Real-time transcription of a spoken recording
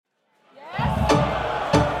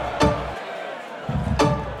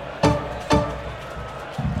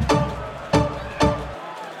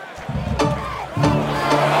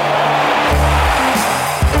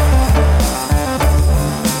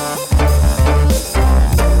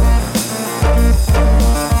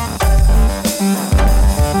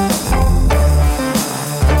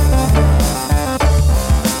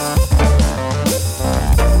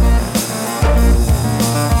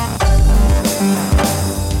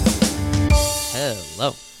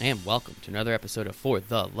and welcome to another episode of For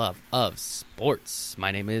the Love of Sports. My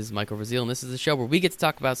name is Michael Brazil, and this is the show where we get to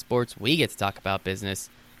talk about sports, we get to talk about business,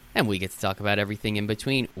 and we get to talk about everything in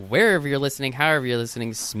between. Wherever you're listening, however you're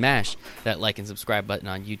listening, smash that like and subscribe button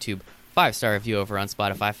on YouTube. 5-star review over on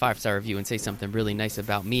Spotify, 5-star review, and say something really nice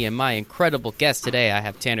about me and my incredible guest today. I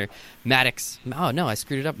have Tanner Maddox. Oh, no, I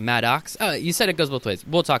screwed it up. Maddox. You said it goes both ways.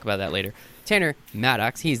 We'll talk about that later. Tanner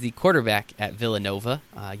Maddox. He's the quarterback at Villanova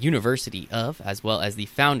University of, as well as the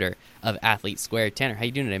founder of Athlete Squared. Tanner, how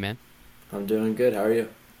you doing today, man? I'm doing good. How are you?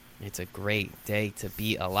 It's a great day to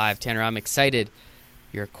be alive. Tanner, I'm excited.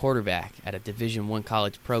 You're a quarterback at a Division I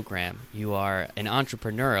college program. You are an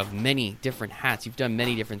entrepreneur of many different hats. You've done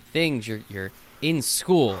many different things. You're in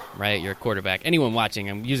school, right? You're a quarterback. Anyone watching,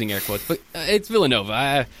 I'm using air quotes, but it's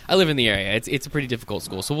Villanova. I live in the area. It's a pretty difficult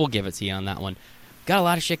school, so we'll give it to you on that one. Got a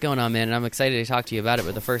lot of shit going on, man, and I'm excited to talk to you about it.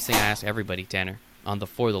 But the first thing I ask everybody, Tanner, on the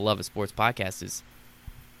For the Love of Sports podcast is,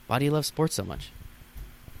 why do you love sports so much?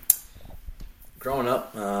 Growing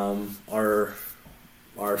up,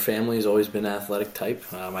 our family has always been athletic type.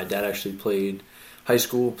 My dad actually played high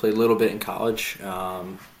school, played a little bit in college,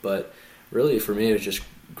 but really for me it was just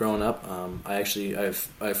growing up. I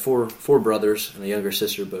have four brothers and a younger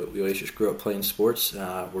sister, but we always just grew up playing sports.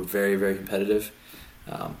 We're very, very competitive.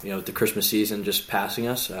 With the Christmas season just passing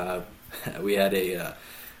us, we had a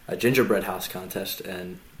gingerbread house contest,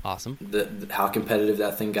 and awesome. How competitive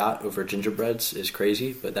that thing got over gingerbreads is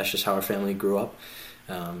crazy, but that's just how our family grew up.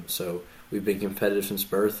 So we've been competitive since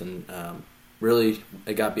birth, and really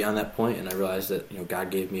it got beyond that point, and I realized that God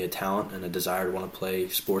gave me a talent and a desire to want to play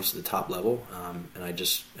sports at the top level, and I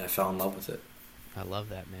fell in love with it. I love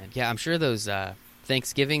that, man. Yeah, I'm sure those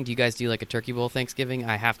Thanksgiving, do you guys do like a turkey bowl Thanksgiving?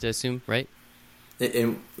 I have to assume, right?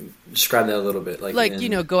 And describe that a little bit.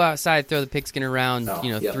 Go outside, throw the pigskin around,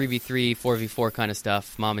 yep. 3v3, 4v4 kind of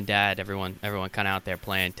stuff. Mom and dad, everyone kind of out there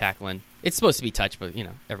playing, tackling. It's supposed to be touch, but,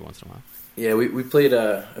 every once in a while. Yeah, we played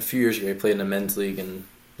a few years ago. We played in a men's league, and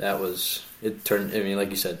it turned. I mean,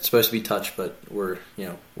 like you said, it's supposed to be touch, but we're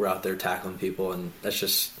out there tackling people, and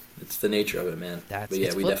it's the nature of it, man.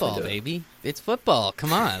 It's football, baby. It's football.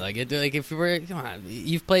 Come on, come on.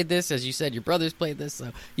 You've played this, as you said. Your brothers played this,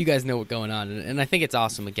 so you guys know what's going on, and I think it's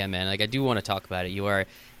awesome. Again, man. I do want to talk about it. You are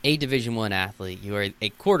a Division I athlete. You are a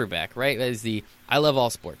quarterback, right? I love all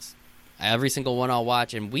sports. Every single one I'll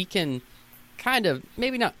watch, and we can kind of,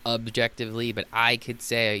 maybe not objectively, but I could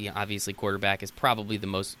say, obviously quarterback is probably the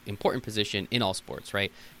most important position in all sports,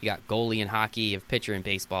 right? You got goalie in hockey, you have pitcher in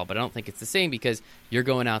baseball, but I don't think it's the same because you're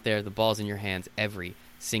going out there, the ball's in your hands every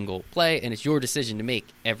single play, and it's your decision to make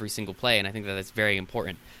every single play, and I think that's very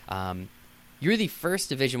important. You're the first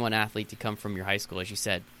Division I athlete to come from your high school, as you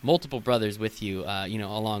said. Multiple brothers with you,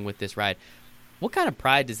 along with this ride. What kind of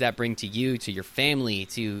pride does that bring to you, to your family,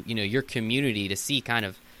 to, your community, to see kind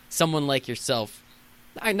of someone like yourself,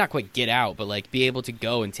 not quite get out, but be able to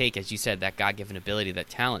go and take, as you said, that God-given ability, that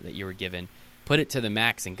talent that you were given, put it to the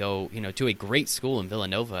max and go, to a great school in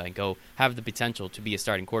Villanova and go have the potential to be a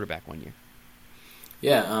starting quarterback one year?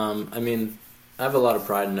 Yeah, I have a lot of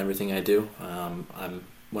pride in everything I do.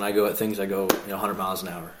 When I go at things, I go 100 miles an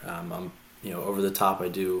hour. I'm over the top. I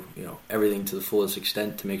do everything to the fullest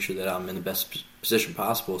extent to make sure that I'm in the best position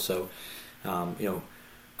possible. So,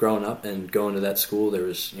 growing up and going to that school, there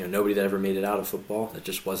was nobody that ever made it out of football. That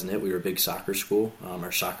just wasn't it. We were a big soccer school.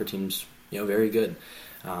 Our soccer team's very good,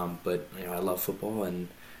 but I love football, and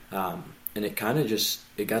it kind of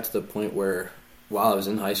it got to the point where while I was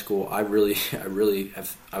in high school, I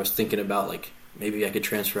was thinking about maybe I could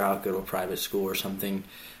transfer out, go to a private school or something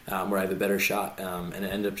where I have a better shot, and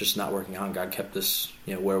it ended up just not working out. And God kept us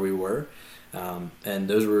where we were, and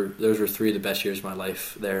those were 3 of the best years of my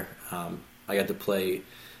life there. I got to play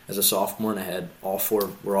as a sophomore, and I had all 4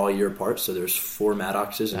 were all year apart, so there's 4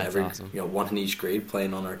 Maddoxes, and every awesome. One in each grade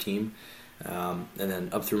playing on our team, and then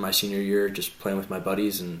up through my senior year, just playing with my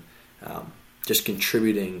buddies and just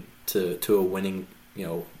contributing to a winning,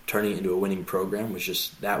 turning it into a winning program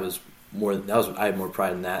was I had more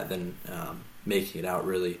pride in that than making it out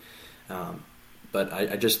really, but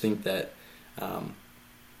I just think that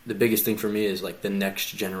the biggest thing for me is the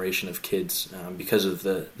next generation of kids, because of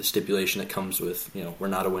the stipulation that comes with we're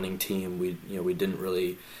not a winning team. We didn't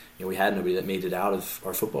really we had nobody that made it out of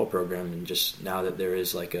our football program, and just now that there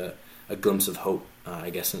is a glimpse of hope, I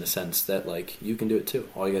guess, in a sense that you can do it too.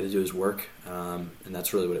 All you got to do is work, and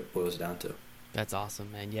that's really what it boils down to. That's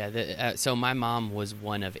awesome, man. Yeah. So my mom was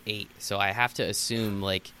one of 8, so I have to assume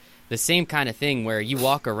the same kind of thing where you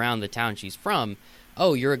walk around the town she's from.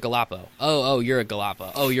 oh, you're a Galapo. Oh, you're a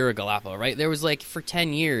Galapo. Oh, you're a Galapo, right? There was like, for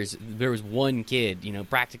 10 years, there was one kid,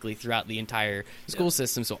 practically throughout the entire school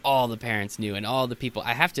system, so all the parents knew and all the people.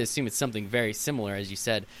 I have to assume it's something very similar, as you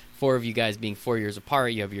said, 4 of you guys being 4 years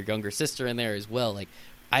apart. You have your younger sister in there as well. Like,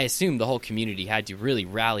 I assume the whole community had to really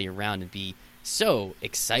rally around and be so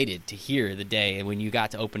excited to hear the day and when you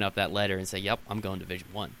got to open up that letter and say, yep, I'm going Division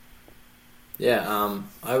One. Yeah,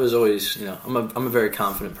 I was always, I'm a very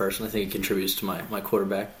confident person. I think it contributes to my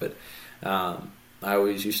quarterback, but I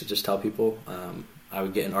always used to just tell people, I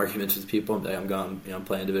would get in arguments with people and say, I'm going, I'm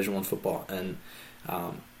playing Division One football. And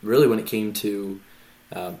really when it came to,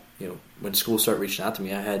 when schools started reaching out to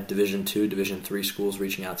me, I had Division Two, Division Three schools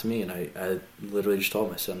reaching out to me, and I literally just told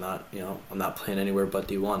them, I said, I'm not playing anywhere but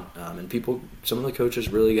D1. And some of the coaches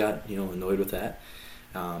really got, annoyed with that.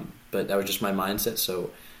 But that was just my mindset.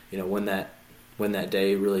 So, when that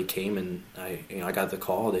day really came and I got the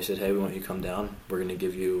call, they said, hey, we want you to come down. We're going to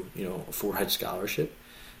give you, a full-ride scholarship.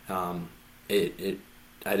 I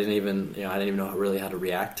didn't even know really how to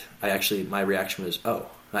react. My reaction was, oh.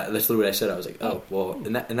 That's literally what I said. I was like, oh, well,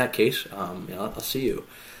 in that case, I'll see you.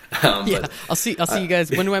 I'll see you guys.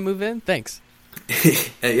 When do I move in? Thanks.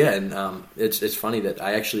 Yeah, and it's funny that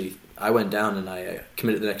I went down and I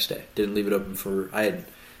committed the next day. Didn't leave it open for. I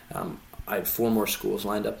had 4 more schools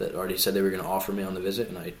lined up that already said they were going to offer me on the visit,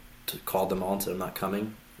 and I called them all and said I'm not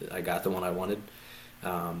coming. I got the one I wanted.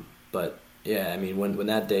 But yeah, I mean, when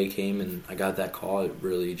that day came and I got that call, it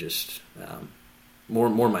really just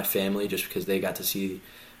more my family, just because they got to see.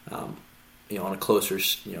 On a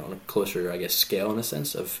closer, I guess, scale in a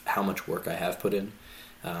sense of how much work I have put in,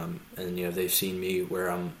 and they've seen me where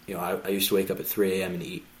I'm. I used to wake up at 3 a.m. and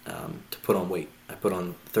eat to put on weight. I put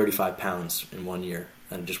on 35 pounds in 1 year,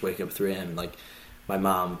 and just waking up at 3 a.m. and like my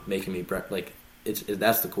mom making me like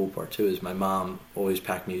that's the cool part too, is my mom always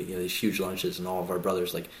packed me these huge lunches, and all of our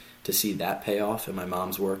brothers, like, to see that pay off and my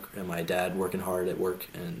mom's work and my dad working hard at work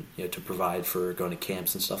and to provide for going to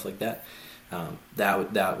camps and stuff like that.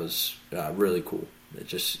 That was really cool.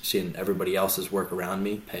 Just seeing everybody else's work around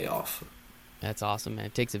me pay off. That's awesome, man.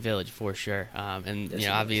 It takes a village for sure. And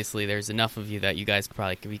yes, obviously there's enough of you that you guys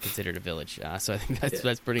probably could be considered a village. So I think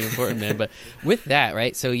that's pretty important, man. But with that,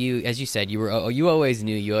 right? So you, as you said, you always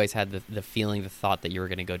knew, you always had the feeling, the thought that you were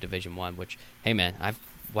going to go Division One. Which, hey, man,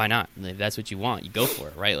 why not? If that's what you want, you go for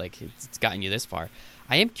it, right? Like, it's gotten you this far.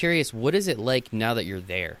 I am curious, what is it like now that you're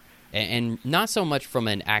there? And not so much from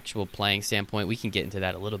an actual playing standpoint, we can get into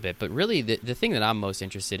that a little bit, but really the thing that I'm most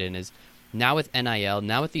interested in is now with NIL,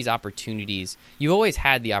 now with these opportunities, you always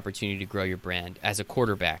had the opportunity to grow your brand as a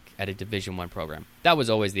quarterback at a Division I program. That was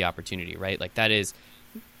always the opportunity, right? Like, that is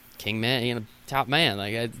king man, top man,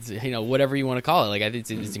 like, whatever you want to call it. Like, I think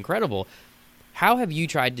it's incredible. How have you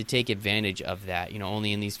tried to take advantage of that,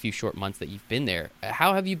 only in these few short months that you've been there?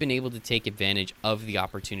 How have you been able to take advantage of the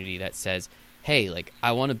opportunity that says, hey, like,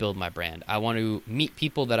 I want to build my brand. I want to meet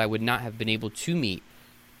people that I would not have been able to meet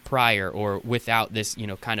prior or without this,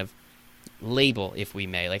 kind of label, if we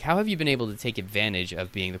may. Like, how have you been able to take advantage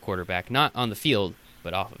of being the quarterback, not on the field,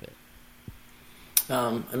 but off of it?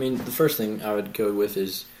 The first thing I would go with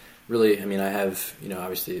is really, I have,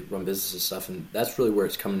 obviously run business and stuff, and that's really where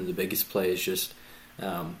it's come into the biggest play is just,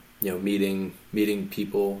 meeting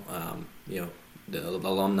people, the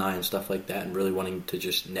alumni and stuff like that, and really wanting to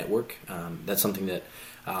just network. That's something that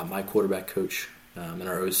my quarterback coach and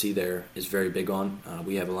our OC there is very big on.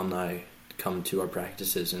 We have alumni come to our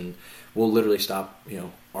practices, and we'll literally stop,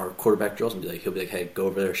 our quarterback drills and he'll be like, hey, go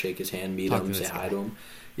over there, shake his hand, meet him, say hi to him.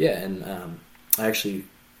 Yeah, and I actually,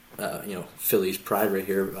 Philly's pride right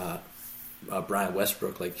here, Brian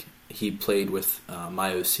Westbrook, like, he played with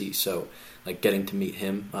my OC, so like getting to meet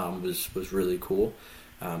him was really cool.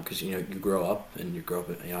 Because you grow up and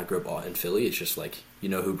I grew up in Philly. It's just like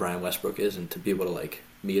who Brian Westbrook is, and to be able to like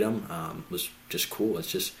meet him was just cool.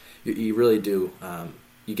 It's just you really do.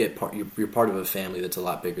 You're part of a family that's a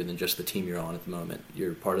lot bigger than just the team you're on at the moment.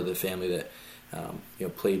 You're part of the family that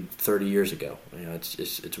played 30 years ago.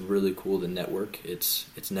 It's really cool to network.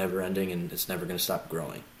 It's never ending, and it's never going to stop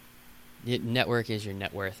growing. Network is your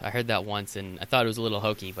net worth. I heard that once, and I thought it was a little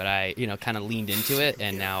hokey, but I, kind of leaned into it,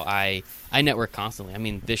 and now I network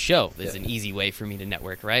constantly. This show is an easy way for me to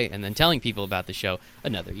network, right? And then telling people about the show,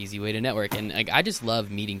 another easy way to network. And I just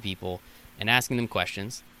love meeting people and asking them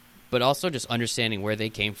questions, but also just understanding where they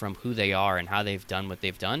came from, who they are, and how they've done what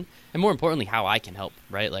they've done, and more importantly, how I can help,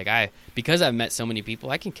 right? Like, because I've met so many people,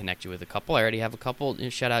 I can connect you with a couple. I already have a couple.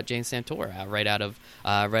 Shout out Jane Santor, right out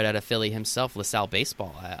of Philly himself, LaSalle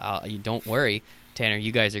Baseball. You don't worry, Tanner,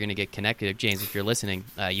 you guys are going to get connected. James, if you're listening,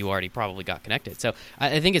 you already probably got connected. So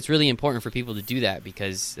I think it's really important for people to do that,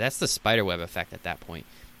 because that's the spiderweb effect at that point.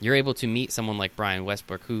 You're able to meet someone like Brian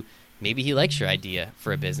Westbrook, who maybe he likes your idea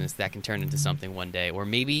for a business that can turn into something one day. Or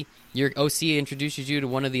maybe your OC introduces you to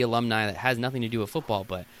one of the alumni that has nothing to do with football,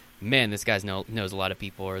 but man, this guy knows a lot of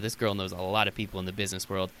people, or this girl knows a lot of people in the business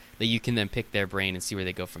world, that you can then pick their brain and see where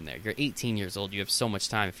they go from there. You're 18 years old. You have so much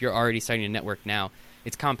time. If you're already starting to network now,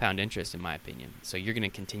 it's compound interest, in my opinion. So you're going to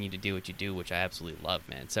continue to do what you do, which I absolutely love,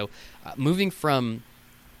 man. So moving from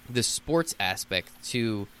the sports aspect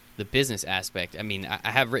to the business aspect, I mean,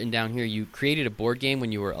 I have written down here, you created a board game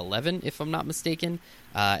when you were 11, if I'm not mistaken,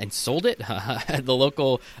 and sold it at the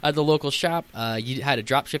local shop. You had a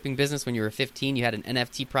drop shipping business when you were 15. You had an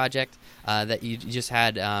NFT project that you just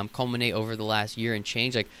had culminate over the last year and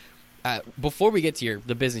change. Like, before we get to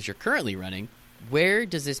the business you're currently running, where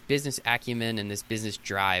does this business acumen and this business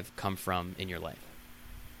drive come from in your life?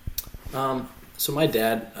 So my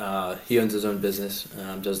dad, he owns his own business,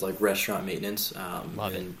 does like restaurant maintenance.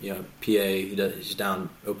 Love and, PA, he's opened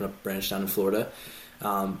up a branch down in Florida.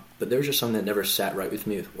 But there was just something that never sat right with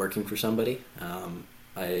me with working for somebody.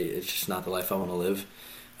 It's just not the life I want to live.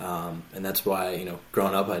 And that's why,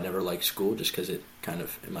 growing up, I never liked school, just because it kind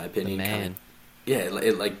of, in my opinion,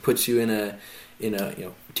 it like puts you in a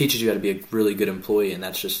teaches you how to be a really good employee, and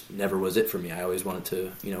that's just never was it for me. I always wanted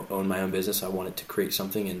to, own my own business. I wanted to create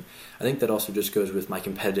something, and I think that also just goes with my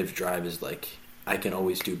competitive drive, is like, I can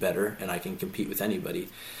always do better and I can compete with anybody.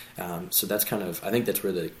 So that's kind of, I think that's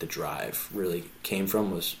where the drive really came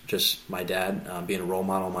from, was just my dad being a role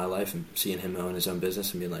model in my life and seeing him own his own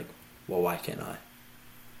business and being like, well, why can't I?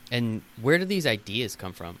 And where do these ideas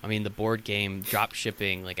come from? I mean, the board game, drop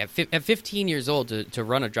shipping, like at 15 years old to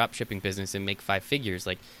run a drop shipping business and make 5 figures,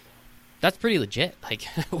 like that's pretty legit. Like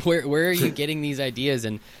where are you getting these ideas,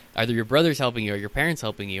 and are your brothers helping you, or your parents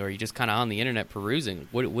helping you, or are you just kind of on the internet perusing?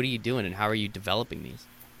 What are you doing, and how are you developing these?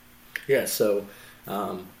 Yeah, so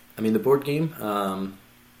the board game,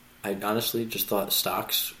 I honestly just thought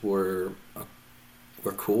stocks were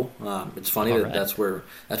cool. It's funny that that's where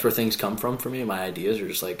things come from for me. My ideas are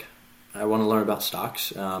just like, I want to learn about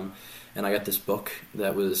stocks, and I got this book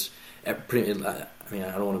that was pretty.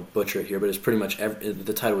 I don't want to butcher it here, but it's pretty much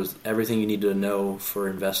the title was Everything You Need to Know for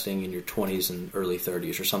Investing in Your 20s and Early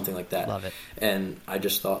 30s, or something like that. Love it. And I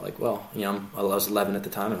just thought, like, well, I was 11 at the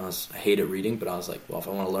time, and I hated reading, but I was like, well, if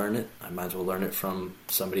I want to learn it, I might as well learn it from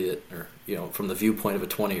somebody from the viewpoint of a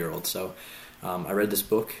 20-year-old. So I read this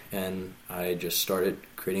book, and I just started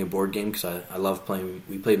creating a board game, because I love playing.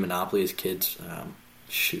 We played Monopoly as kids,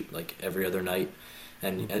 like every other night.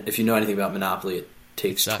 And if you know anything about Monopoly, it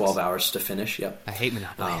takes 12 hours to finish. Yep. I hate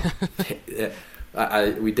Monopoly.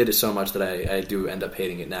 We did it so much that I do end up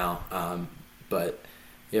hating it now. But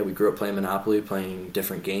yeah, we grew up playing Monopoly, playing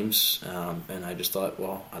different games, and I just thought,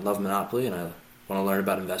 well, I love Monopoly and I want to learn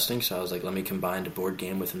about investing, so I was like, let me combine a board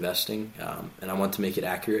game with investing, and I want to make it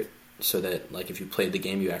accurate, so that, like, if you played the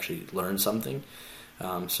game, you actually learn something.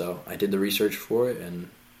 So I did the research for it, and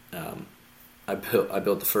I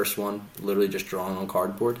built the first one literally just drawing on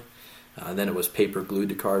cardboard. Then it was paper glued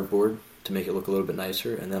to cardboard to make it look a little bit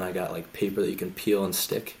nicer, and then I got like paper that you can peel and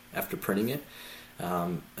stick after printing it.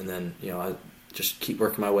 And then I just keep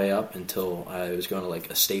working my way up until I was going to like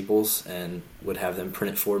a Staples and would have them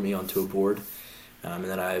print it for me onto a board. And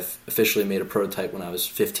then I've officially made a prototype when I was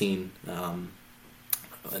 15.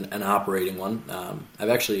 An operating one.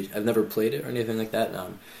 I've never played it or anything like that.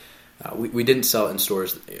 We didn't sell it in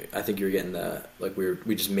stores. I think you're getting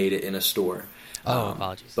we just made it in a store.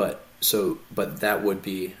 Apologies. But that would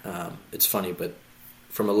be. It's funny, but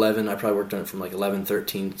from 11, I probably worked on it from like 11,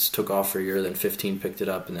 13. Took off for a year, then 15 picked it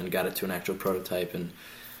up, and then got it to an actual prototype. And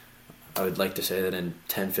I would like to say that in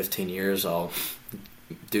 10, 15 years, I'll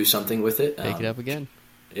do something with it. Pick it up again.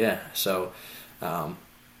 Yeah. So.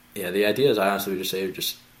 The ideas, I honestly would just say, are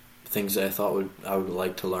just things that I thought I would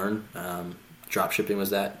like to learn. Drop shipping was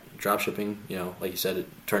that. Drop shipping, like you said,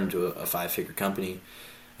 it turned into a 5-figure company.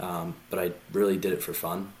 But I really did it for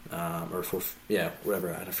fun, or for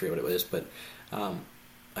whatever. I forget what it was, but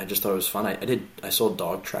I just thought it was fun. I sold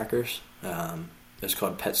dog trackers. It's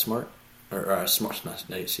called PetSmart or Smart.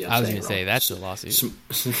 No, see, I was going to say that's the lawsuit.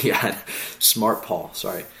 Smart Paw.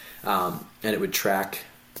 Sorry, and it would track.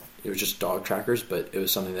 It was just dog trackers, but it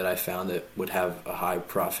was something that I found that would have a high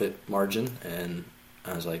profit margin, and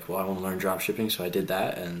I was like, well, I want to learn drop shipping, so I did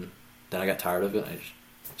that, and then I got tired of it. I just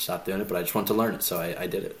stopped doing it, but I just wanted to learn it, so I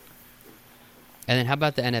did it. And then how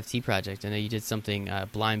about the NFT project? I know you did something,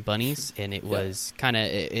 Blind Bunnies, and it was kind of,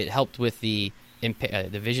 it helped with the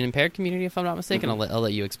vision impaired community, if I'm not mistaken. Mm-hmm. I'll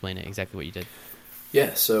let you explain it, exactly what you did.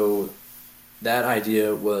 Yeah, so that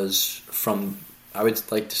idea was from, I would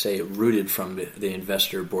like to say, rooted from the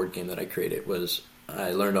investor board game that I created. Was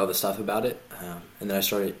I learned all the stuff about it, and then I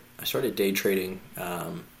started day trading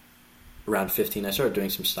around 15. I started doing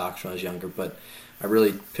some stocks when I was younger, but I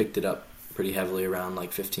really picked it up pretty heavily around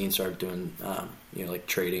like 15. Started doing like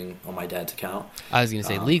trading on my dad's account. I was going to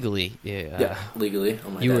say legally. Yeah, legally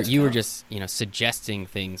on my dad's account. You were just suggesting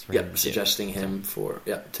things for him to suggesting do. him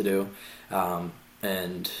to do,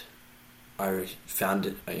 and I found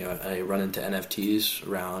it. I run into NFTs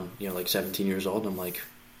around like 17 years old. And I'm like,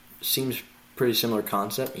 seems pretty similar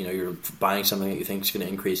concept. You're buying something that you think is going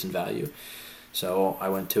to increase in value. So I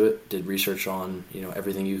went to it, did research on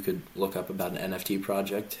everything you could look up about an NFT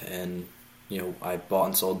project, and I bought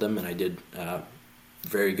and sold them, and I did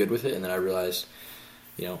very good with it. And then I realized,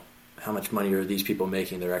 how much money are these people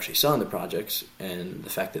making? They're actually selling the projects, and the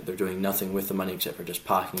fact that they're doing nothing with the money except for just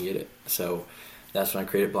pocketing it. So that's when I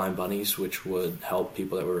created Blind Bunnies, which would help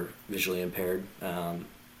people that were visually impaired.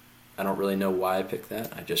 I don't really know why I picked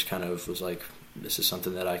that. I just kind of was like, this is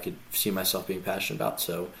something that I could see myself being passionate about,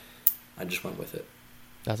 so I just went with it.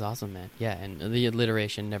 That's awesome, man. Yeah, and the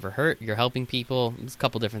alliteration never hurt. You're helping people. There's a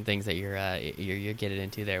couple different things that you're getting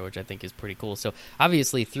into there, which I think is pretty cool. So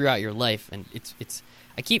obviously throughout your life, and it's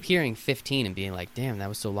I keep hearing 15 and being like, damn, that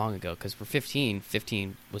was so long ago. Because for 15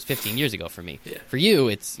 was 15 years ago for me. Yeah. For you,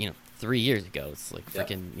 it's 3 years ago. It's like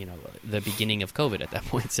freaking the beginning of COVID at that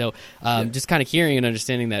point. So just kind of hearing and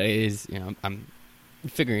understanding that is I'm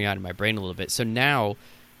figuring it out in my brain a little bit. So now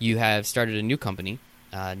you have started a new company.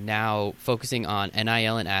 Now focusing on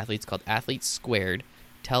NIL and athletes called Athletes Squared.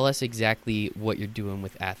 Tell us exactly what you're doing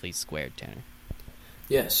with Athletes Squared, Tanner.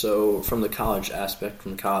 Yeah, so from the college aspect,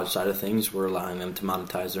 from the college side of things, we're allowing them to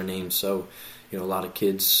monetize their names. So, a lot of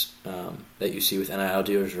kids that you see with NIL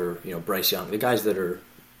dealers are, Bryce Young, the guys that are,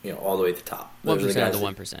 all the way at the top. 1% of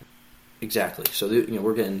the 1%. Exactly. So,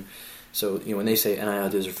 we're getting, when they say NIL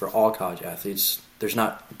deals are for all college athletes, there's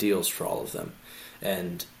not deals for all of them.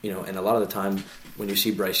 And and a lot of the time when you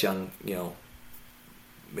see Bryce Young,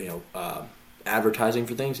 advertising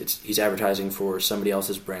for things, he's advertising for somebody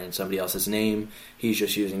else's brand, somebody else's name. He's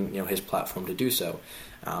just using his platform to do so.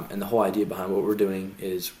 And the whole idea behind what we're doing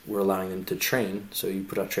is we're allowing them to train. So you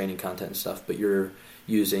put out training content and stuff, but you're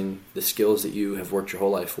using the skills that you have worked your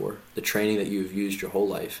whole life for, the training that you've used your whole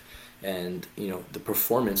life, and the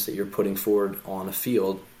performance that you're putting forward on a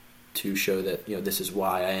field to show that this is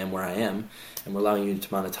why I am where I am, and we're allowing you to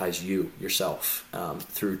monetize yourself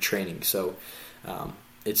through training. So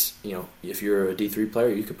it's if you're a D3 player,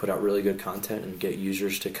 you could put out really good content and get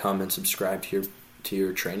users to come and subscribe to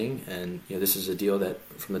your training. And this is a deal that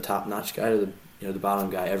from the top notch guy to the bottom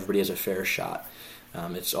guy, everybody has a fair shot.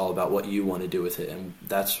 It's all about what you want to do with it, and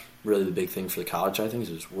that's really the big thing for the college side of things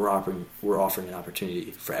is we're offering an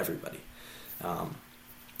opportunity for everybody.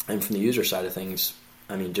 And from the user side of things,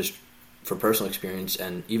 I mean, just for personal experience,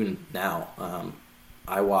 and even now,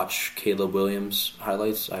 I watch Caleb Williams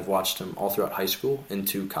highlights. I've watched him all throughout high school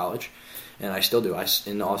into college, and I still do.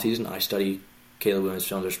 In the off season, I study Caleb Williams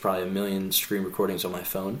film. There's probably 1 million screen recordings on my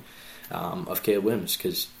phone of Caleb Williams,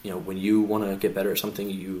 because when you want to get better at something,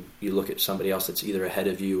 you look at somebody else that's either ahead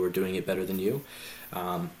of you or doing it better than you.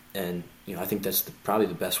 And I think that's probably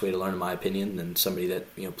the best way to learn, in my opinion, than somebody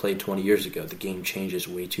that played 20 years ago. The game changes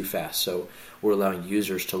way too fast, so we're allowing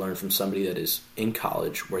users to learn from somebody that is in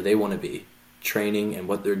college where they want to be, training and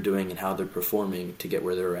what they're doing and how they're performing to get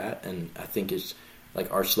where they're at. And I think it's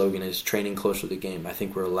like our slogan is training closer to the game. I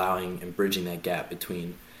think we're allowing and bridging that gap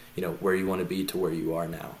between where you want to be to where you are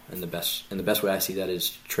now. And the best way I see that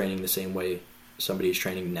is training the same way somebody is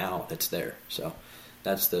training now that's there. So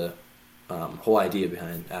that's the whole idea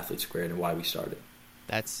behind Athletes Squared and why we started.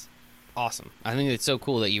 That's awesome. I think it's so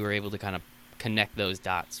cool that you were able to kind of connect those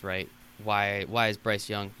dots, right? Why is Bryce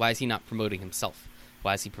Young, why is he not promoting himself?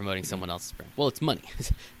 Why is he promoting someone else's brand? Well, it's money.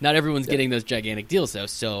 Not everyone's getting those gigantic deals, though,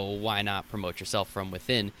 so why not promote yourself from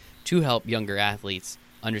within to help younger athletes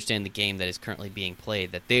understand the game that is currently being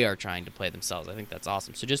played, that they are trying to play themselves? I think that's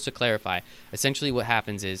awesome. So just to clarify, essentially what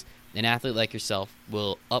happens is an athlete like yourself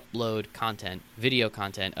will upload content, video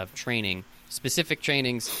content of training, specific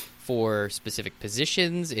trainings for specific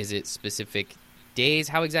positions. Is it specific days?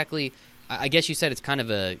 How exactly? I guess you said it's kind of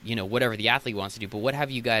a, whatever the athlete wants to do, but what have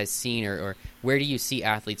you guys seen, or where do you see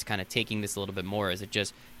athletes kind of taking this a little bit more? Is it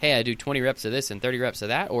just, hey, I do 20 reps of this and 30 reps of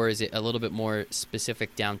that, or is it a little bit more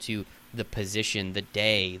specific down to the position, the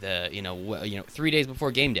day, 3 days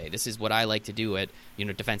before game day? This is what I like to do at,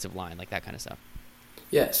 defensive line, like that kind of stuff.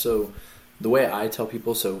 Yeah, so the way I tell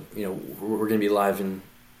people, we're going to be live in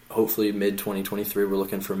hopefully mid-2023. We're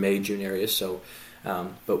looking for May, June areas. So,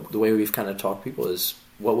 but the way we've kind of talked to people is,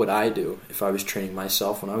 what would I do if I was training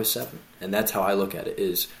myself when I was 7? And that's how I look at it,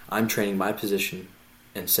 is I'm training my position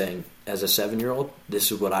and saying, as a 7-year-old,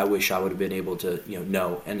 this is what I wish I would have been able to,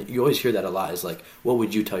 know. And you always hear that a lot, is like, what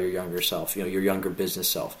would you tell your younger self, your younger business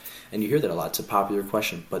self? And you hear that a lot. It's a popular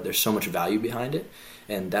question, but there's so much value behind it.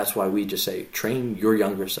 And that's why we just say, train your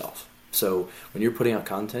younger self. So when you're putting out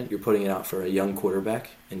content, you're putting it out for a young quarterback.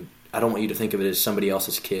 And I don't want you to think of it as somebody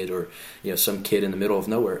else's kid or, some kid in the middle of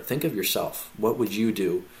nowhere. Think of yourself. What would you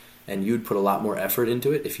do? And you'd put a lot more effort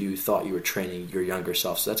into it if you thought you were training your younger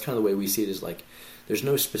self. So that's kind of the way we see it, is like, there's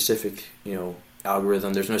no specific,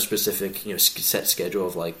 algorithm. There's no specific, set schedule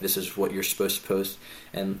of like, this is what you're supposed to post.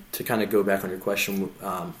 And to kind of go back on your question,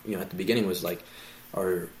 at the beginning was like,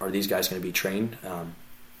 are these guys going to be trained?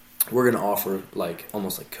 We're going to offer like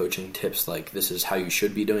almost like coaching tips, like this is how you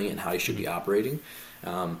should be doing it and how you should be operating.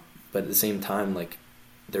 But at the same time, like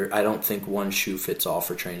I don't think one shoe fits all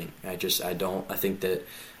for training. I think that,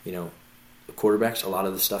 quarterbacks, a lot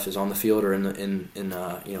of the stuff is on the field or in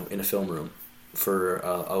a film room. For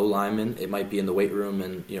a O lineman, it might be in the weight room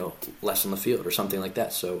and less on the field or something like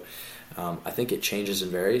that. So I think it changes and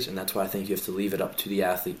varies, and that's why I think you have to leave it up to the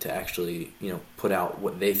athlete to actually put out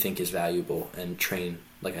what they think is valuable and train,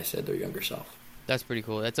 like I said, their younger self. That's pretty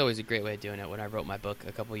cool. That's always a great way of doing it. When I wrote my book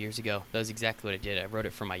a couple of years ago, that was exactly what I did. I wrote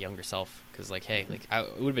it for my younger self because, like, hey, like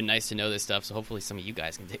it would have been nice to know this stuff. So hopefully, some of you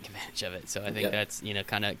guys can take advantage of it. So I think that's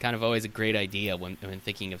kind of always a great idea when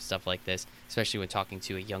thinking of stuff like this, especially when talking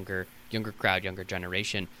to a younger crowd, younger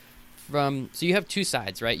generation. So you have two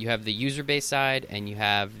sides, right? You have the user base side and you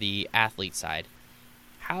have the athlete side.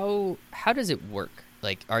 How does it work?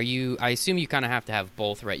 Like, I assume you kind of have to have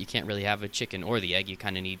both, right? You can't really have a chicken or the egg. You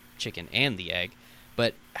kind of need chicken and the egg.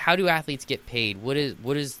 But how do athletes get paid? What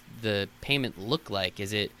does the payment look like?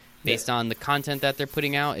 Is it based on the content that they're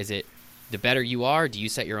putting out? Is it the better you are? Do you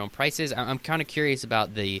set your own prices? I'm kind of curious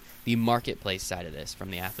about the marketplace side of this from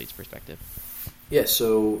the athlete's perspective. Yeah,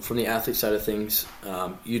 so from the athlete side of things,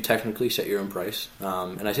 you technically set your own price.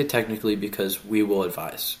 And I say technically because we will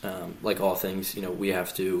advise. Like all things, we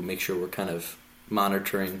have to make sure we're kind of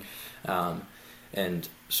monitoring. And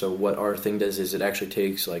so what our thing does is it actually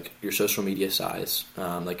takes like your social media size,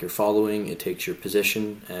 like your following, it takes your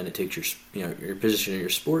position, and it takes your position in your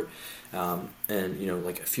sport, and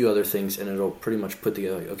like a few other things, and it'll pretty much put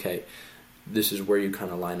together like, okay, this is where you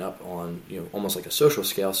kind of line up on, almost like a social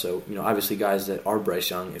scale. So, obviously guys that are Bryce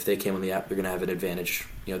Young, if they came on the app, they're going to have an advantage.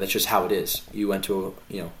 That's just how it is. You went to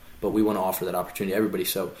but we want to offer that opportunity to everybody.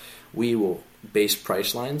 So we will base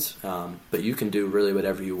price lines, but you can do really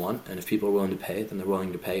whatever you want. And if people are willing to pay it, then they're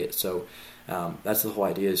willing to pay it. So that's the whole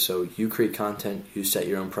idea. So you create content, you set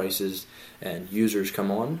your own prices, and users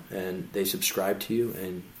come on and they subscribe to you.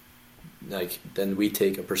 And then we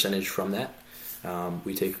take a percentage from that.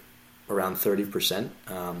 We take around 30%.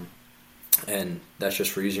 And that's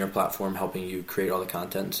just for using our platform, helping you create all the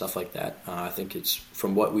content and stuff like that. I think it's,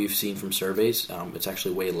 from what we've seen from surveys, it's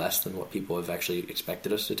actually way less than what people have actually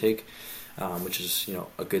expected us to take, which is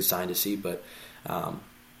a good sign to see. But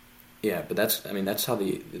but that's how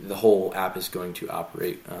the whole app is going to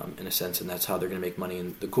operate in a sense, and that's how they're going to make money.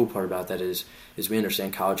 And the cool part about that is we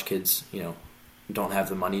understand college kids don't have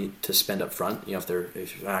the money to spend up front. If they're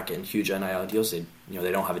not getting huge NIL deals, they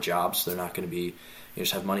don't have a job, so they're not going to be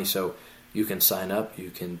just have money. So you can sign up, you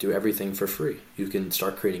can do everything for free. You can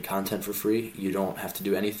start creating content for free. You don't have to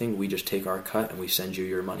do anything. We just take our cut and we send you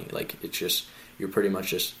your money. Like, it's just, you're pretty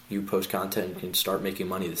much just, you post content and you can start making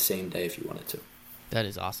money the same day if you wanted to. That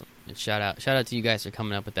is awesome. And shout out to you guys for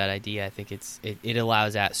coming up with that idea. I think it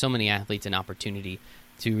allows so many athletes an opportunity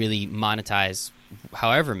to really monetize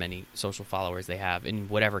however many social followers they have in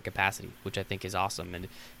whatever capacity, which I think is awesome. And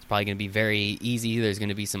it's probably going to be very easy. There's going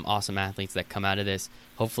to be some awesome athletes that come out of this,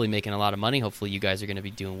 hopefully making a lot of money. Hopefully you guys are going to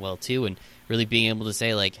be doing well too, and really being able to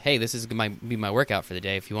say like, hey, this is going to be my workout for the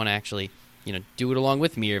day. If you want to actually do it along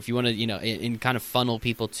with me, or if you want to and kind of funnel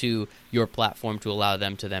people to your platform to allow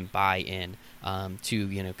them to then buy in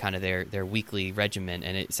to kind of their weekly regimen.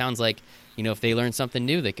 And it sounds like if they learn something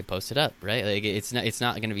new, they could post it up, right? Like, it's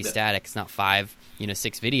not going to be static. It's not 5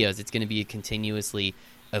 6 videos. It's going to be a continuously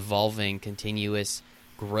evolving, continuous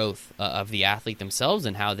growth of the athlete themselves,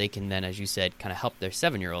 and how they can then, as you said, kind of help their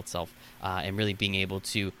 7-year-old self and really being able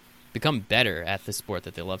to become better at the sport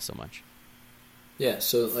that they love so much. Yeah,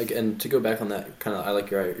 so and to go back on that, kind of, I like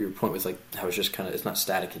your point with how it's just kind of, it's not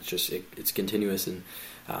static, it's just it's continuous, and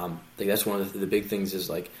that's one of the big things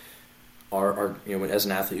is our as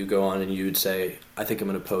an athlete, you go on and you would say, I think I'm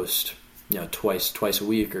going to post twice a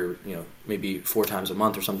week, or maybe 4 times a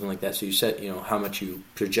month or something like that. So you set how much you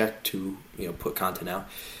project to put content out.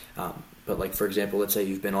 but like, for example, let's say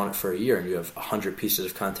you've been on it for a year and you have 100 pieces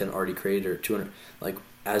of content already created, or 200. Like,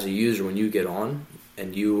 as a user, when you get on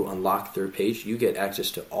and you unlock their page, you get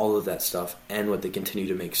access to all of that stuff and what they continue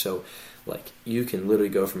to make. So like, you can literally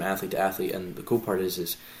go from athlete to athlete. And the cool part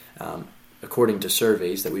is according to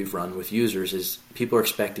surveys that we've run with users, is people are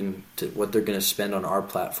expecting to what they're going to spend on our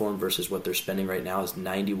platform versus what they're spending right now is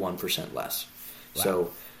 91% less. Wow.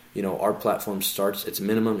 So, our platform starts, its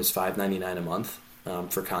minimum is $5.99 a month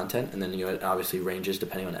for content, and then it obviously ranges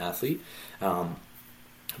depending on athlete.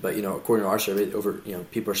 But according to our survey,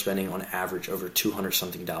 people are spending on average over $200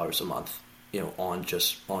 something a month,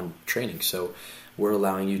 on training. So we're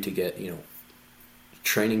allowing you to get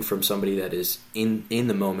training from somebody that is in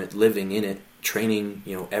the moment, living in it, training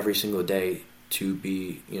every single day to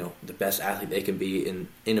be the best athlete they can be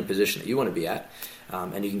in a position that you want to be at.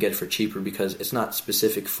 And you can get it for cheaper because it's not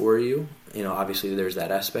specific for you. Obviously there's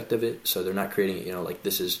that aspect of it. So they're not creating it, like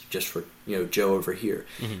this is just for, Joe over here.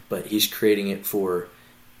 Mm-hmm. But he's creating it for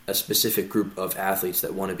a specific group of athletes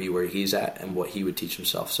that want to be where he's at and what he would teach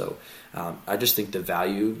himself. So I just think the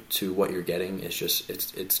value to what you're getting is just,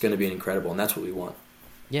 it's going to be incredible. And that's what we want.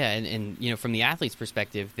 Yeah, and from the athlete's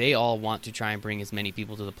perspective, they all want to try and bring as many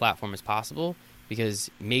people to the platform as possible, because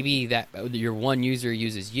maybe that your one user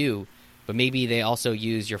uses you, but maybe they also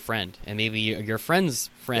use your friend, and maybe your friend's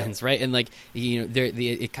friends, yeah. Right? And like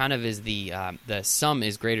it kind of is the sum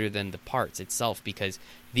is greater than the parts itself, because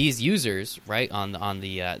these users, right, on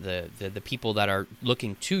the people that are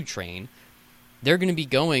looking to train, they're going to be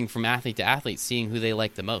going from athlete to athlete, seeing who they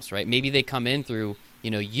like the most, right? Maybe they come in through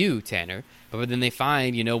you, Tanner, but then they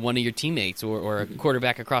find one of your teammates or a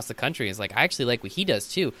quarterback across the country is like, I actually like what he does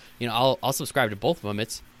too. I'll subscribe to both of them.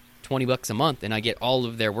 It's $20 a month, and I get all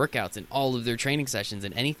of their workouts and all of their training sessions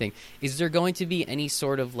and anything. Is there going to be any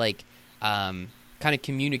sort of like kind of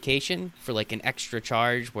communication for like an extra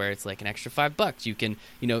charge where it's like an extra $5? You can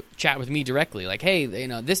chat with me directly, like, hey,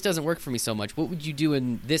 this doesn't work for me so much. What would you do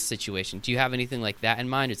in this situation? Do you have anything like that in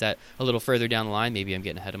mind? Is that a little further down the line? Maybe I'm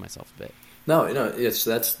getting ahead of myself a bit. No,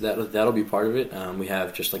 that'll be part of it. We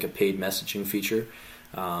have just like a paid messaging feature.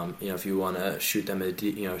 If you want to shoot them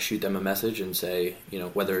a message and say,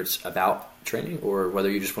 whether it's about training or whether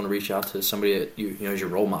you just want to reach out to somebody that as your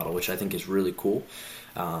role model, which I think is really cool.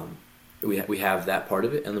 We have that part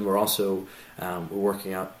of it, and then we're also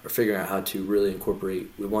figuring out how to really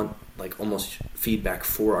incorporate. We want like almost feedback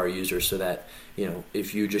for our users, so that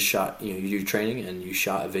if you just shot you do training and you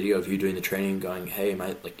shot a video of you doing the training, going, hey,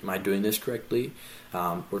 am I doing this correctly?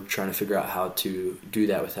 We're trying to figure out how to do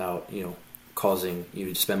that without causing you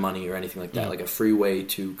to spend money or anything like that. Yeah. Like a free way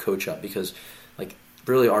to coach up, because like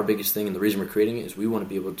really our biggest thing and the reason we're creating it is we want to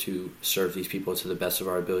be able to serve these people to the best of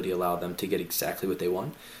our ability, allow them to get exactly what they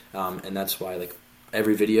want. And that's why like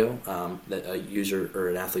every video that a user or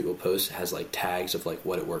an athlete will post has like tags of like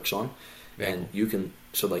what it works on. Very and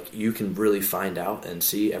cool. You can really find out and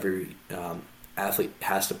see every athlete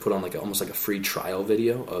has to put on like almost like a free trial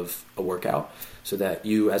video of a workout, so that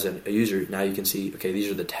you as a user now you can see, okay, these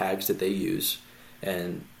are the tags that they use,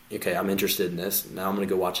 and okay, I'm interested in this. Now I'm going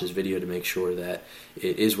to go watch this video to make sure that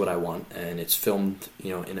it is what I want, and it's filmed,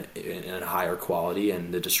 in a higher quality,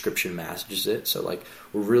 and the description matches it. So like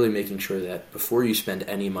we're really making sure that before you spend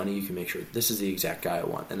any money, you can make sure this is the exact guy I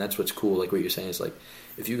want. And that's what's cool. Like what you're saying is like,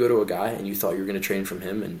 if you go to a guy and you thought you were going to train from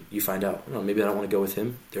him, and you find out, maybe I don't want to go with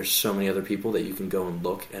him. There's so many other people that you can go and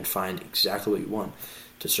look and find exactly what you want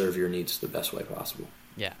to serve your needs the best way possible.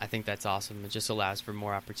 Yeah, I think that's awesome. It just allows for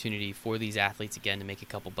more opportunity for these athletes, again, to make a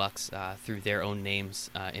couple bucks through their own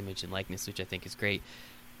names, image, and likeness, which I think is great.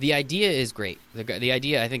 The idea is great. The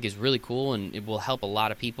idea, I think, is really cool, and it will help a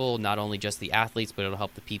lot of people, not only just the athletes, but it'll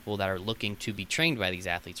help the people that are looking to be trained by these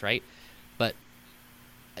athletes, right? But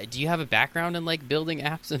do you have a background in, like, building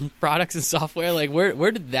apps and products and software? Like,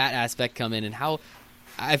 where did that aspect come in, and how...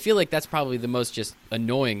 I feel like that's probably the most just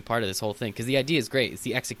annoying part of this whole thing, because the idea is great. It's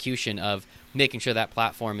the execution of making sure that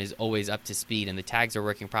platform is always up to speed and the tags are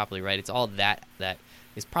working properly, right? It's all that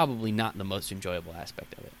is probably not the most enjoyable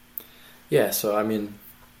aspect of it. Yeah, so I mean,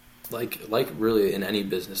 like really in any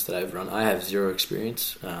business that I've run, I have zero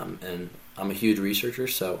experience, and I'm a huge researcher.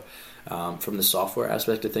 So from the software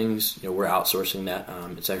aspect of things, we're outsourcing that.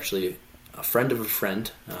 It's actually a friend of a friend.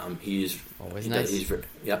 He's always nice.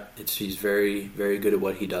 He's very, very good at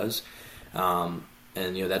what he does, and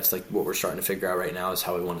that's like what we're starting to figure out right now is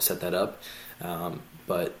how we want to set that up.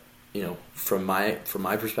 But from my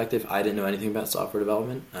perspective, I didn't know anything about software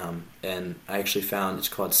development, and I actually found it's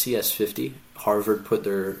called CS50. Harvard put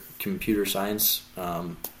their computer science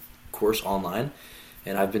course online,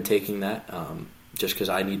 and I've been taking that just because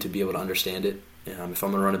I need to be able to understand it if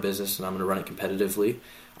I'm going to run a business and I'm going to run it competitively,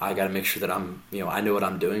 I got to make sure that I know what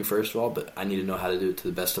I'm doing first of all, but I need to know how to do it to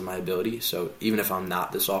the best of my ability. So even if I'm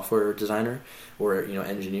not the software designer or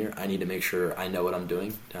engineer, I need to make sure I know what I'm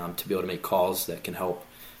doing to be able to make calls that can help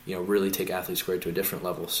really take Athlete Squared to a different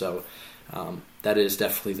level. So that is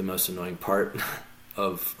definitely the most annoying part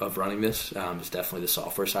of running this. It's definitely the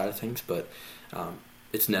software side of things, but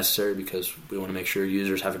it's necessary because we want to make sure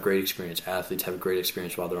users have a great experience, athletes have a great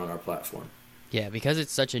experience while they're on our platform. Yeah, because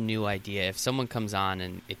it's such a new idea. If someone comes on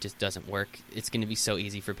and it just doesn't work, it's going to be so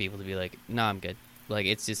easy for people to be like, "No, I'm good." Like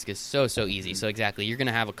it's just so easy. So exactly, you're going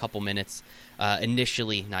to have a couple minutes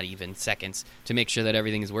initially, not even seconds, to make sure that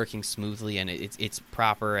everything is working smoothly and it's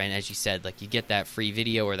proper. And as you said, like you get that free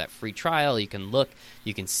video or that free trial, you can look,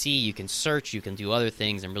 you can see, you can search, you can do other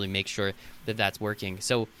things, and really make sure that that's working.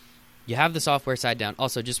 So you have the software side down.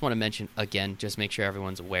 Also, just want to mention again, just make sure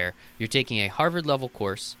everyone's aware, you're taking a Harvard level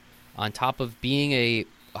course on top of being a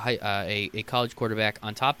college quarterback,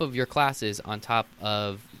 on top of your classes, on top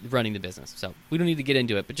of running the business. So we don't need to get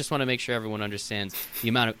into it, but just want to make sure everyone understands the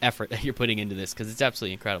amount of effort that you're putting into this, because it's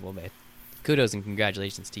absolutely incredible, babe. Kudos and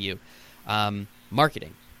congratulations to you.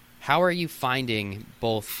 Marketing. How are you finding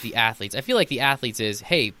both the athletes? I feel like the athletes is,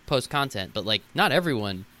 hey, post content, but like not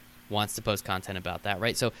everyone wants to post content about that,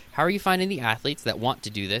 right? So how are you finding the athletes that want to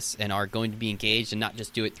do this and are going to be engaged and not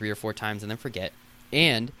just do it 3 or 4 times and then forget?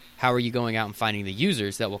 And how are you going out and finding the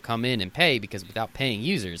users that will come in and pay? Because without paying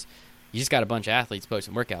users, you just got a bunch of athletes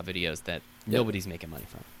posting workout videos that nobody's making money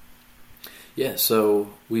from. Yeah,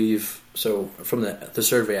 so from the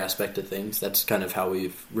survey aspect of things, that's kind of how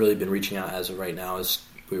we've really been reaching out as of right now. Is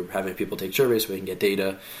we're having people take surveys so we can get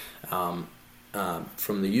data.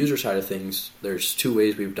 From the user side of things, there's 2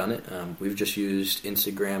 ways we've done it. We've just used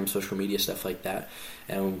Instagram, social media, stuff like that,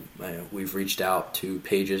 and we've reached out to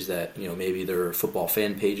pages that maybe they're football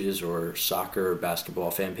fan pages or soccer or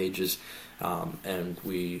basketball fan pages, and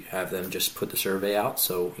we have them just put the survey out.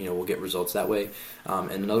 So we'll get results that way.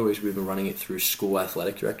 And in other ways, we've been running it through school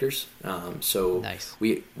athletic directors. So nice.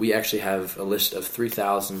 We actually have a list of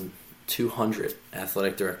 3,200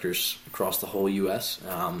 athletic directors across the whole U.S.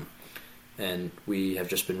 And we have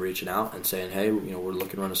just been reaching out and saying, hey, we're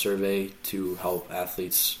looking to run a survey to help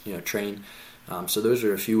athletes, train. So those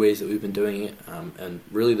are a few ways that we've been doing it. And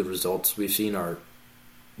really the results we've seen are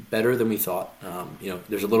better than we thought.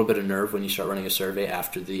 There's a little bit of nerve when you start running a survey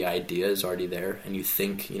after the idea is already there. And you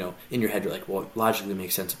think, in your head, you're like, well, it logically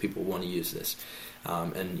makes sense that people want to use this.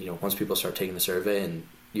 And once people start taking the survey and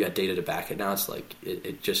you got data to back it now, it's like,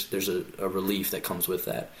 it just, there's a relief that comes with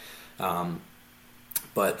that.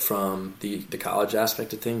 But from the college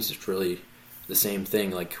aspect of things, it's really the same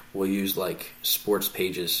thing. Like we'll use like sports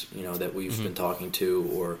pages, that we've been talking to,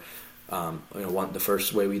 or the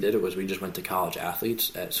first way we did it was we just went to college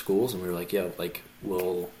athletes at schools, and we were like,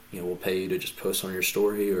 we'll pay you to just post on your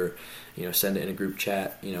story, or send it in a group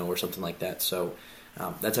chat, or something like that. So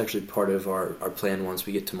that's actually part of our plan once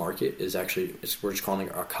we get to market. We're just calling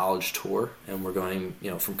it our college tour, and we're going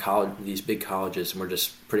from college, these big colleges, and we're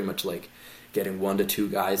just pretty much like getting 1 to 2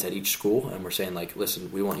 guys at each school, and we're saying like,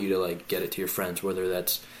 listen, we want you to like get it to your friends, whether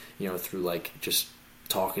that's through like just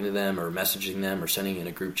talking to them or messaging them or sending in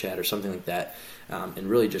a group chat or something like that, and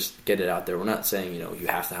really just get it out there. We're not saying you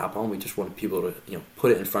have to hop on. We just want people to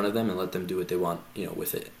put it in front of them and let them do what they want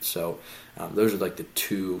with it. So those are like the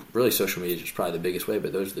 2. Really, social media is probably the biggest way,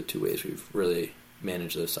 but those are the 2 ways we've really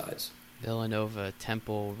managed those sides. Villanova,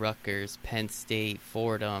 Temple, Rutgers, Penn State,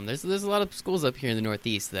 Fordham. There's a lot of schools up here in the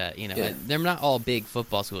Northeast that they're not all big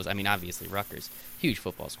football schools. I mean, obviously Rutgers, huge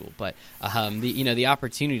football school, but the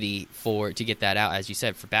opportunity to get that out, as you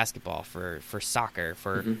said, for basketball, for soccer,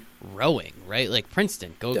 for rowing, right? Like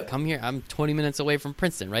Princeton, come here. I'm 20 minutes away from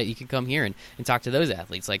Princeton, right? You can come here and talk to those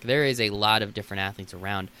athletes. Like there is a lot of different athletes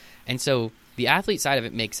around, and so the athlete side of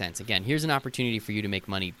it makes sense. Again, here's an opportunity for you to make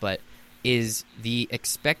money, but is the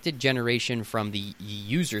expected generation from the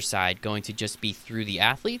user side going to just be through the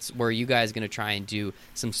athletes, or are you guys going to try and do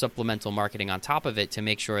some supplemental marketing on top of it to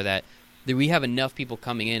make sure that we have enough people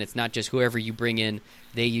coming in? It's not just whoever you bring in,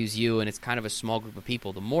 they use you, and it's kind of a small group of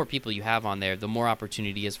people. The more people you have on there, the more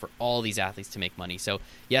opportunity is for all these athletes to make money. So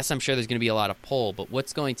yes, I'm sure there's going to be a lot of pull, but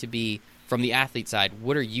what's going to be from the athlete side?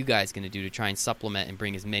 What are you guys going to do to try and supplement and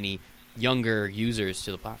bring as many younger users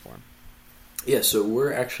to the platform? Yeah, so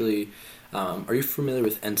we're actually, are you familiar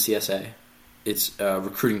with NCSA? It's a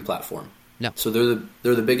recruiting platform. No. So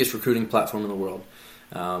they're the biggest recruiting platform in the world.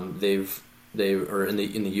 They are in the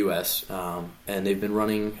U.S. And they've been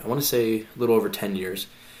running, I want to say, a little over 10 years.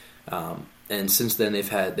 And since then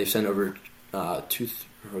they've sent over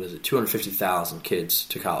what is it, 250,000 kids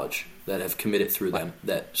to college that have committed through them.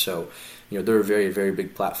 So they're a very, very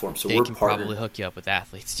big platform. So they we're can partnered. probably hook you up with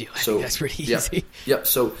athletes too. I So think that's pretty easy. Yep.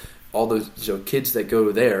 So all those kids that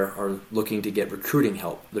go there are looking to get recruiting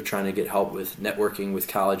help. They're trying to get help with networking with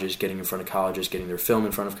colleges, getting in front of colleges, getting their film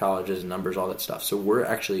in front of colleges, numbers, all that stuff. So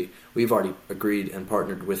we've already agreed and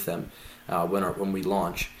partnered with them when we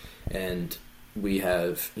launch, and we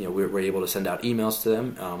have we're able to send out emails to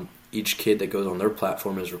them. Each kid that goes on their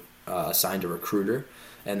platform is assigned a recruiter,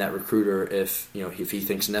 and that recruiter, if he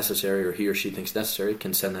thinks necessary or he or she thinks necessary,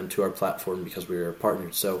 can send them to our platform because we are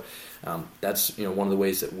partnered. So that's one of the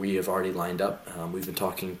ways that we have already lined up. We've been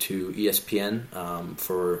talking to ESPN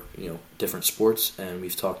for different sports, and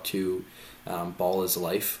we've talked to Ball is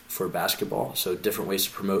Life for basketball. So different ways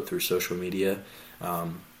to promote through social media.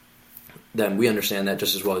 Then we understand that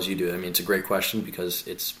just as well as you do. I mean, it's a great question because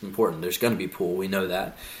it's important. There's going to be pool, we know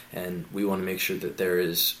that, and we want to make sure that there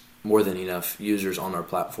is more than enough users on our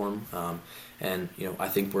platform. And I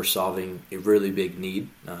think we're solving a really big need.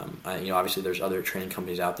 Obviously there's other training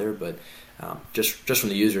companies out there, but just from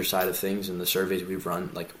the user side of things and the surveys we've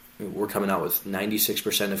run, like we're coming out with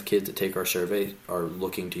 96% of kids that take our survey are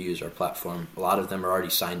looking to use our platform. A lot of them are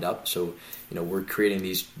already signed up, so we're creating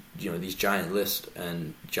these these giant lists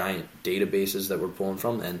and giant databases that we're pulling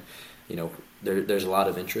from, and there's a lot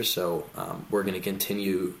of interest. So we're going to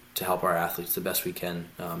continue to help our athletes the best we can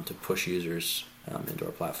to push users into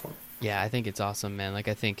our platform. Yeah, I think it's awesome, man. I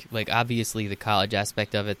think obviously the college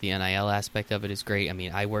aspect of it, the NIL aspect of it is great. I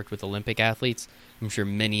mean, I worked with Olympic athletes. I'm sure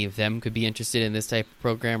many of them could be interested in this type of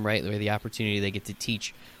program, right? Where the opportunity they get to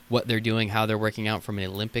teach what they're doing, how they're working out from an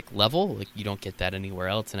Olympic level. You don't get that anywhere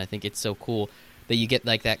else, and I think it's so cool that you get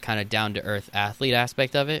that kind of down-to-earth athlete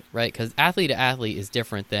aspect of it, right? Because athlete to athlete is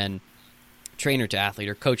different than trainer to athlete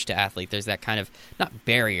or coach to athlete. There's that kind of, not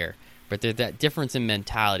barrier, but there's that difference in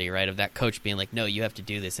mentality, right? Of that coach being like, no, you have to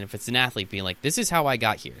do this. And if it's an athlete being like, this is how I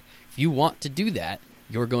got here. If you want to do that,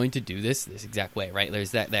 you're going to do this exact way, right?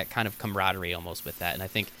 There's that kind of camaraderie almost with that. And I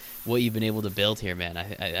think what you've been able to build here, man,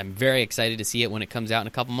 I'm very excited to see it when it comes out in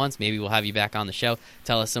a couple months. Maybe we'll have you back on the show,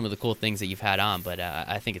 tell us some of the cool things that you've had on. But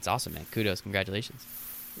I think it's awesome, man. Kudos. Congratulations.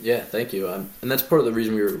 Yeah, thank you. And that's part of the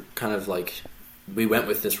reason we were kind of we went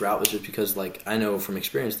with this route, was just because I know from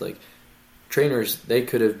experience, trainers, they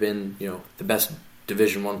could have been the best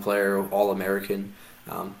Division I player, All-American,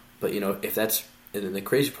 but if that's, and the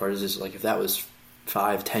crazy part is if that was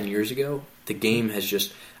 5-10 years ago, the game has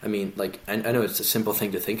just, I know it's a simple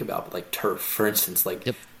thing to think about, but turf, for instance,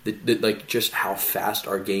 yep. Just how fast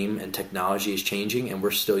our game and technology is changing, and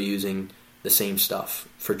we're still using the same stuff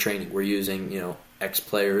for training. We're using ex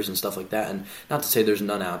players and stuff like that, and not to say there's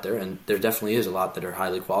none out there, and there definitely is a lot that are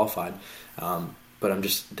highly qualified. But I'm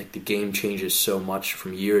just the game changes so much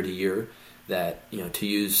from year to year that to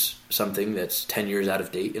use something that's 10 years out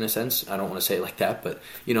of date in a sense. I don't want to say it like that, but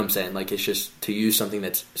you know what I'm saying. It's just to use something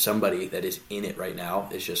that's somebody that is in it right now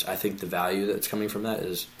is just, I think the value that's coming from that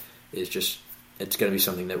is just, it's going to be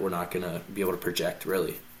something that we're not going to be able to project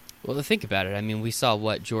really. Well, to think about it, we saw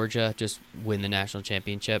Georgia just win the national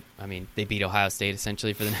championship. They beat Ohio State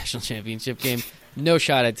essentially for the national championship game. No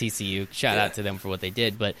shot at TCU. Shout out to them for what they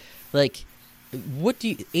did, but what do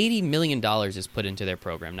you, $80 million is put into their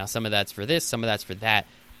program. Now, some of that's for this, some of that's for that.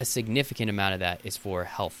 A significant amount of that is for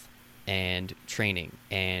health and training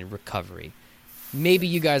and recovery. Maybe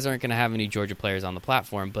you guys aren't going to have any Georgia players on the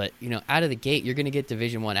platform, but out of the gate, you're going to get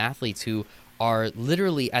Division I athletes who are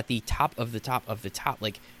literally at the top of the top of the top.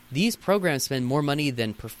 These programs spend more money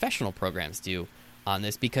than professional programs do on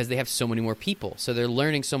this because they have so many more people. So they're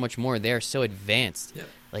learning so much more. They're so advanced. Yeah.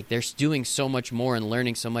 They're doing so much more and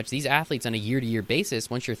learning so much. These athletes on a year-to-year basis,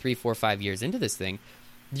 once you're 3, 4, 5 years into this thing,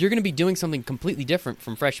 you're going to be doing something completely different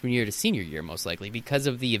from freshman year to senior year, most likely, because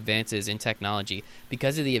of the advances in technology,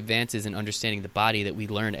 because of the advances in understanding the body that we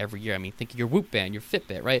learn every year. Think of your Whoop Band, your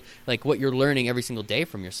Fitbit, right? What you're learning every single day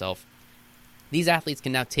from yourself. These athletes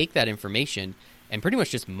can now take that information and pretty much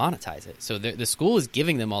just monetize it. So the school is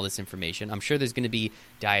giving them all this information. I'm sure there's going to be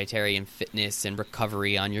dietary and fitness and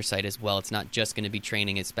recovery on your site as well. It's not just going to be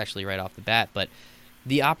training, especially right off the bat, but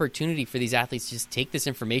the opportunity for these athletes to just take this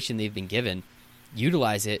information they've been given,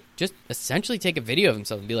 utilize it, just essentially take a video of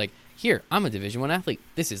themselves and be like, here, I'm a Division I athlete.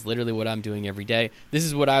 This is literally what I'm doing every day. This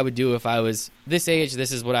is what I would do if I was this age.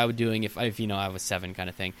 This is what I would be doing if I was 7 kind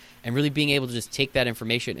of thing. And really being able to just take that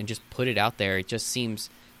information and just put it out there, it just seems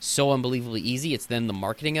so unbelievably easy. It's then the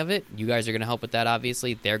marketing of it. You guys are going to help with that,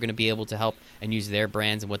 obviously. They're going to be able to help and use their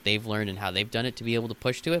brands and what they've learned and how they've done it to be able to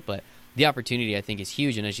push to it. But the opportunity, I think, is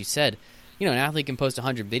huge. And as you said, an athlete can post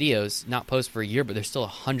 100 videos, not post for a year, but there's still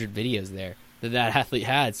 100 videos there that athlete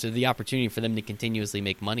had. So the opportunity for them to continuously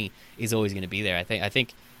make money is always going to be there. I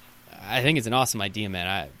think it's an awesome idea, man.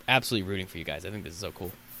 I'm absolutely rooting for you guys. I think this is so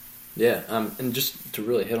cool. Yeah, and just to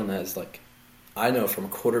really hit on that is like, I know from a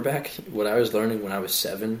quarterback, what I was learning when I was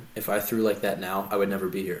 7, if I threw like that now, I would never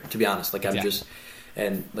be here, to be honest. Like,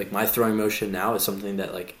 and like my throwing motion now is something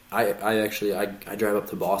that like, I drive up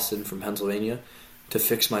to Boston from Pennsylvania to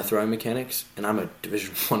fix my throwing mechanics, and I'm a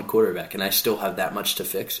Division I quarterback, and I still have that much to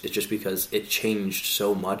fix. It's just because it changed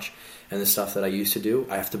so much, and the stuff that I used to do,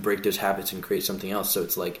 I have to break those habits and create something else. So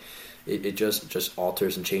it's like, it just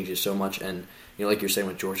alters and changes so much. And like you're saying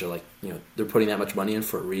with Georgia, like they're putting that much money in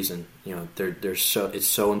for a reason. It's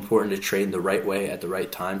so important to train the right way at the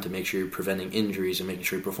right time to make sure you're preventing injuries and making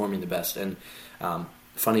sure you're performing the best. And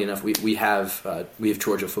funny enough, we have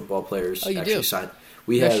Georgia football players actually signed.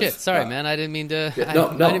 Shit. Sorry, man. I didn't mean to. I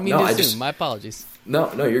didn't mean to assume. My apologies.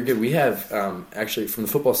 No, you're good. We have actually from the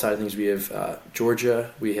football side of things, we have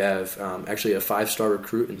Georgia. We have actually a 5-star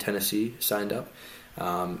recruit in Tennessee signed up,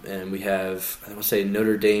 and we have I want to say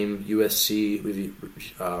Notre Dame, USC. We've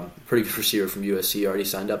pretty good receiver from USC already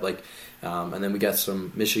signed up. And then we got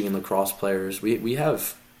some Michigan lacrosse players. We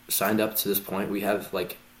have signed up to this point. We have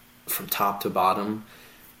like from top to bottom.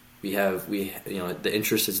 The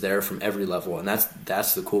interest is there from every level, and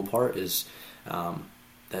that's the cool part is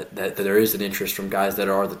that there is an interest from guys that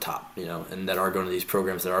are the top, and that are going to these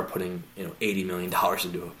programs that are putting $80 million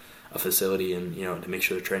into a facility and to make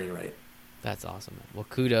sure they're training right. That's awesome, man. Well,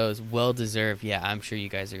 kudos, well deserved. Yeah, I'm sure you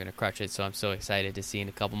guys are going to crush it. So I'm so excited to see in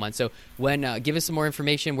a couple months. So when give us some more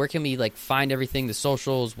information. Where can we find everything? The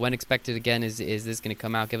socials. When expected again? Is this going to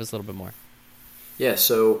come out? Give us a little bit more. Yeah,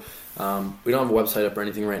 so we don't have a website up or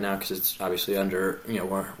anything right now because it's obviously under,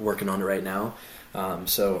 we're working on it right now.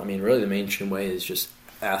 Really the mainstream way is just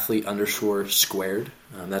athlete_squared.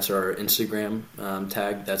 That's our Instagram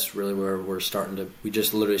tag. That's really where we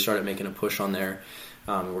just literally started making a push on there.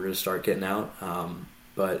 We're going to start getting out.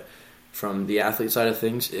 But from the athlete side of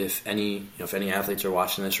things, if any athletes are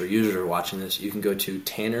watching this or users are watching this, you can go to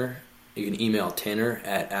Tanner. You can email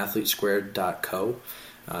Tanner@athletesquared.co.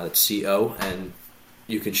 That's CO, and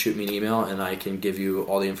you can shoot me an email and I can give you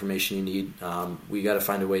all the information you need. We got to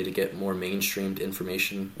find a way to get more mainstreamed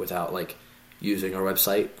information without using our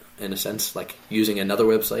website, in a sense, using another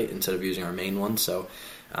website instead of using our main one. So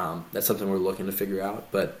that's something we're looking to figure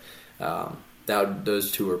out. But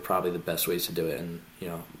those two are probably the best ways to do it. And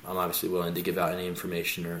I'm obviously willing to give out any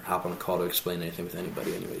information or hop on a call to explain anything with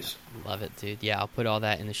anybody anyways. Love it, dude. Yeah, I'll put all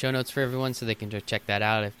that in the show notes for everyone so they can just check that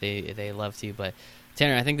out if they love to. But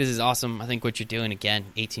Tanner, I think this is awesome. I think what you're doing, again,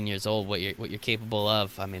 18 years old, what you're capable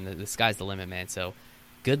of. I mean, the sky's the limit, man. So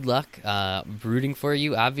good luck. Rooting for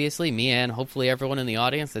you, obviously. Me and hopefully everyone in the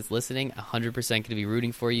audience that's listening, 100% going to be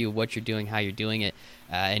rooting for you, what you're doing, how you're doing it.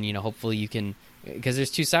 And hopefully you can, because there's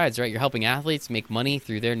two sides, right? You're helping athletes make money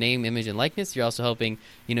through their name, image, and likeness. You're also helping,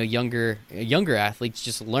 younger athletes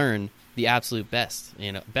just learn the absolute best,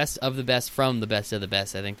 best of the best from the best of the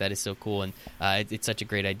best. I think that is so cool, and it's such a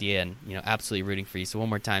great idea, and absolutely rooting for you. So one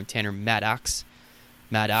more time, Tanner Maddox,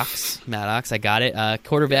 I got it.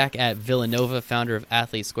 Quarterback at Villanova, founder of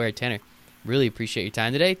Athlete Squared. Tanner, really appreciate your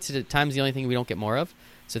time today. Time's the only thing we don't get more of,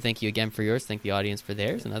 so thank you again for yours. Thank the audience for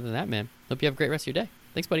theirs, and other than that, man, hope you have a great rest of your day.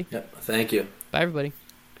 Thanks, buddy. Yeah, thank you. Bye, everybody.